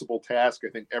impossible task. I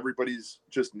think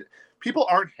people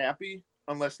aren't happy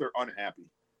unless they're unhappy,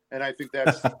 and I think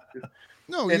that's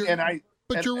no.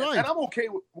 But you're right, and I'm okay.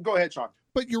 Go ahead, Sean.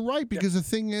 But you're right because the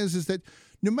thing is that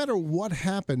no matter what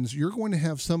happens, you're going to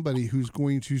have somebody who's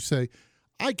going to say,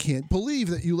 I can't believe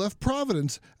that you left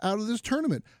Providence out of this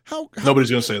tournament. How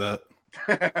Nobody's going to say that.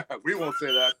 We won't say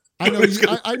that. I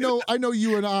know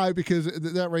you and I, because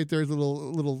that right there is a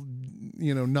little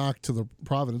knock to the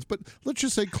Providence. But let's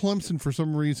just say Clemson for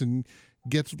some reason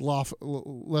gets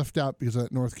left out because of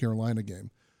that North Carolina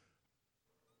game.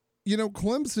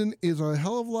 Clemson is a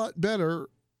hell of a lot better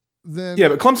than. Yeah,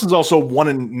 but Clemson's also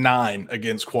 1-9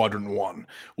 against quadrant 1.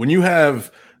 When you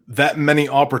have that many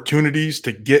opportunities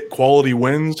to get quality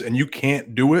wins and you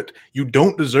can't do it, you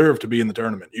don't deserve to be in the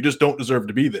tournament. You just don't deserve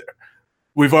to be there.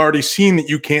 We've already seen that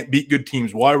you can't beat good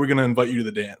teams. Why are we going to invite you to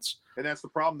the dance? And that's the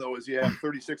problem, though, is you have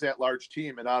 36 at-large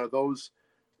team, and out of those,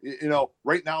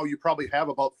 right now you probably have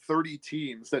about 30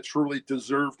 teams that truly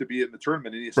deserve to be in the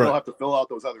tournament, and you still have to fill out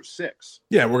those other 6.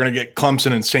 Yeah, we're going to get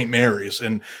Clemson and St. Mary's,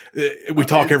 and we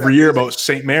talk every year about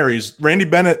St. Mary's. Randy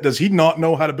Bennett, does he not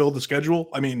know how to build a schedule?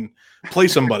 I mean, play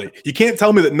somebody. You can't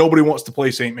tell me that nobody wants to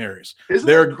play St. Mary's. Isn't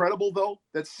it incredible, though,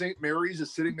 that St. Mary's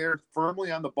is sitting there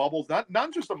firmly on the bubbles, not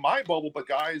just on my bubble, but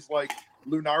guys like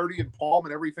Lunardi and Palm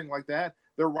and everything like that.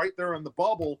 They're right there on the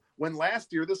bubble. When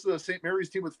last year, this is a St. Mary's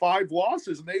team with 5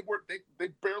 losses, and they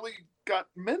barely got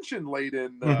mentioned late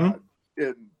in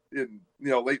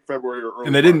late February or early.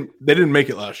 And they didn't make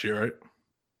it last year, right?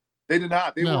 They did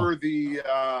not. They were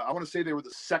I want to say they were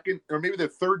the second or maybe the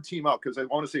third team out, because I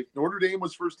want to say Notre Dame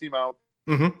was first team out.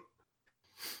 Mm-hmm.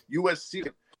 USC,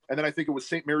 and then I think it was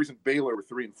St. Mary's and Baylor were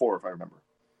 3 and 4, if I remember.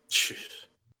 Jeez.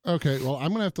 Okay, well,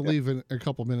 I'm gonna have to leave in a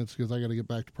couple minutes because I got to get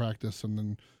back to practice and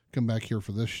then come back here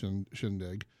for this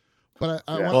shindig. But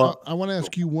I want to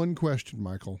ask you one question,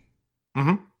 Michael.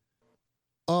 Mm-hmm.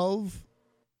 Of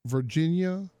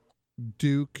Virginia,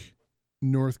 Duke,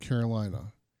 North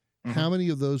Carolina, how many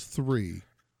of those 3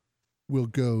 will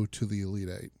go to the Elite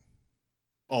 8?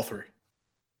 All 3.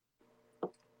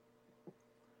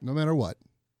 No matter what.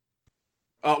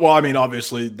 Well, I mean,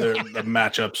 obviously the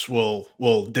matchups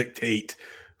will dictate,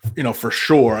 for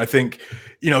sure. I think,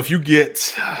 if you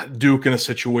get Duke in a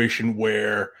situation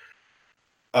where,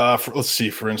 let's see,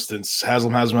 for instance,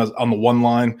 Haslam has on the 1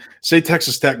 line, say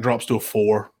Texas Tech drops to a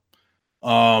 4,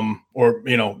 or,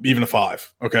 even a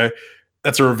 5. Okay.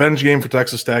 That's a revenge game for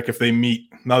Texas Tech if they meet.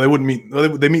 Now they wouldn't meet.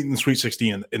 They meet in the Sweet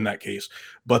 16 in that case,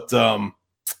 but, okay,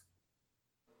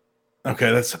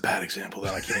 that's a bad example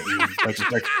that I can't use Texas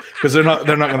Tech because they're not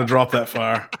going to drop that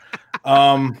far.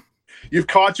 You've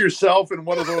caught yourself in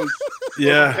one of those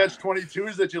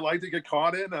catch-22s that you like to get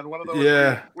caught in, on one of those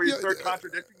where you start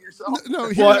contradicting yourself. We've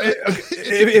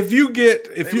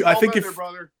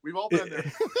all been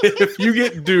there. If you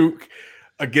get Duke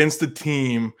against a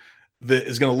team that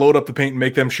is going to load up the paint and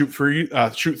make them shoot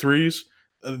threes,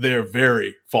 they're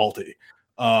very faulty.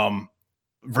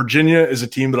 Virginia is a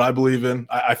team that I believe in.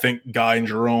 I think Guy and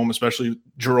Jerome, especially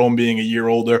Jerome being a year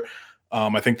older,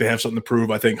 I think they have something to prove.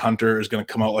 I think Hunter is going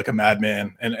to come out like a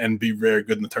madman and be very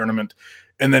good in the tournament.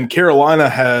 And then Carolina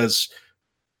has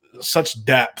such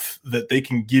depth that they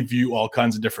can give you all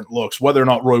kinds of different looks. Whether or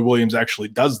not Roy Williams actually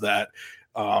does that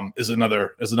is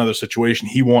another situation.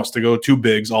 He wants to go two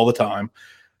bigs all the time.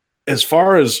 As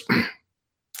far as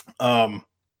the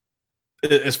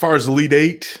Elite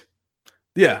Eight,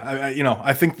 yeah,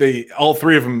 I think all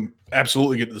three of them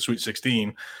absolutely get to the Sweet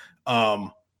 16.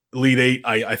 Elite Eight,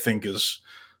 I think, is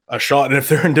a shot. And if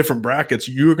they're in different brackets,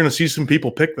 you're going to see some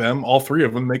people pick them. All three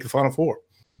of them make the Final Four.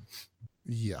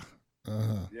 Yeah.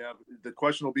 Yeah. The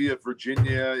question will be if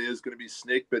Virginia is going to be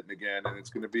snake bitten again, and it's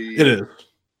going to be. It is.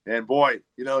 And boy,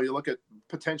 you look at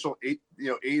potential 8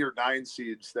 or 9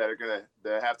 seeds that are going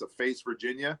to have to face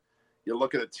Virginia. You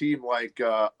look at a team like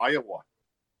Iowa.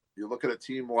 You look at a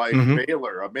team like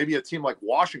Baylor, maybe a team like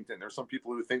Washington. There's some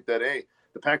people who think that, hey,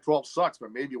 the Pac-12 sucks,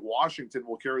 but maybe Washington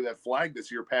will carry that flag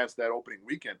this year past that opening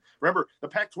weekend. Remember, the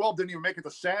Pac-12 didn't even make it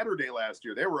to Saturday last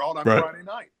year. They were out on Friday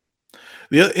night.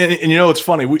 Yeah, and it's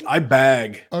funny. I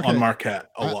bag on Marquette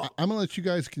a lot. I'm gonna let you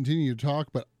guys continue to talk,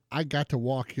 but I got to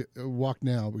walk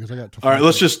now because I got to. All right,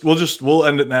 we'll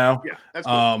end it now. Yeah, that's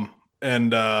good.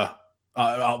 And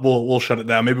we'll shut it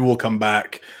down. Maybe we'll come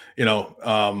back.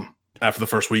 After the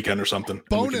first weekend or something.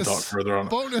 Bonus. And we can talk further on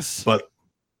bonus. But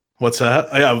what's that?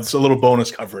 Yeah, it's a little bonus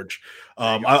coverage.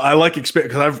 I like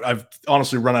experience because I've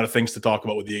honestly run out of things to talk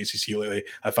about with the ACC lately.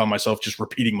 I found myself just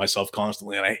repeating myself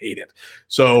constantly, and I hate it.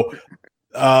 So,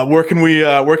 where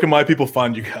can my people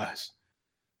find you guys?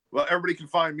 Well, everybody can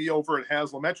find me over at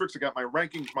Haslametrics. I got my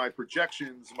rankings, my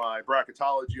projections, my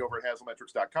bracketology over at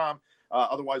haslametrics.com.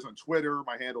 Otherwise, on Twitter,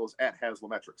 my handle is at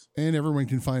Haslametrics. And everyone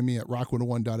can find me at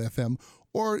rock101.fm,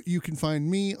 or you can find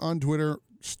me on Twitter,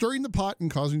 stirring the pot and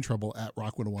causing trouble at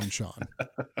Rock101 Sean.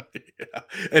 Yeah.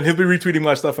 And he'll be retweeting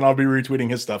my stuff, and I'll be retweeting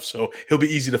his stuff, so he'll be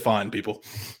easy to find, people.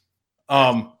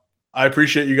 I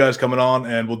appreciate you guys coming on,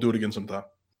 and we'll do it again sometime.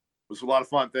 It was a lot of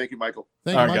fun. Thank you, Michael.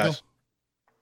 Thank you, Michael. Guys.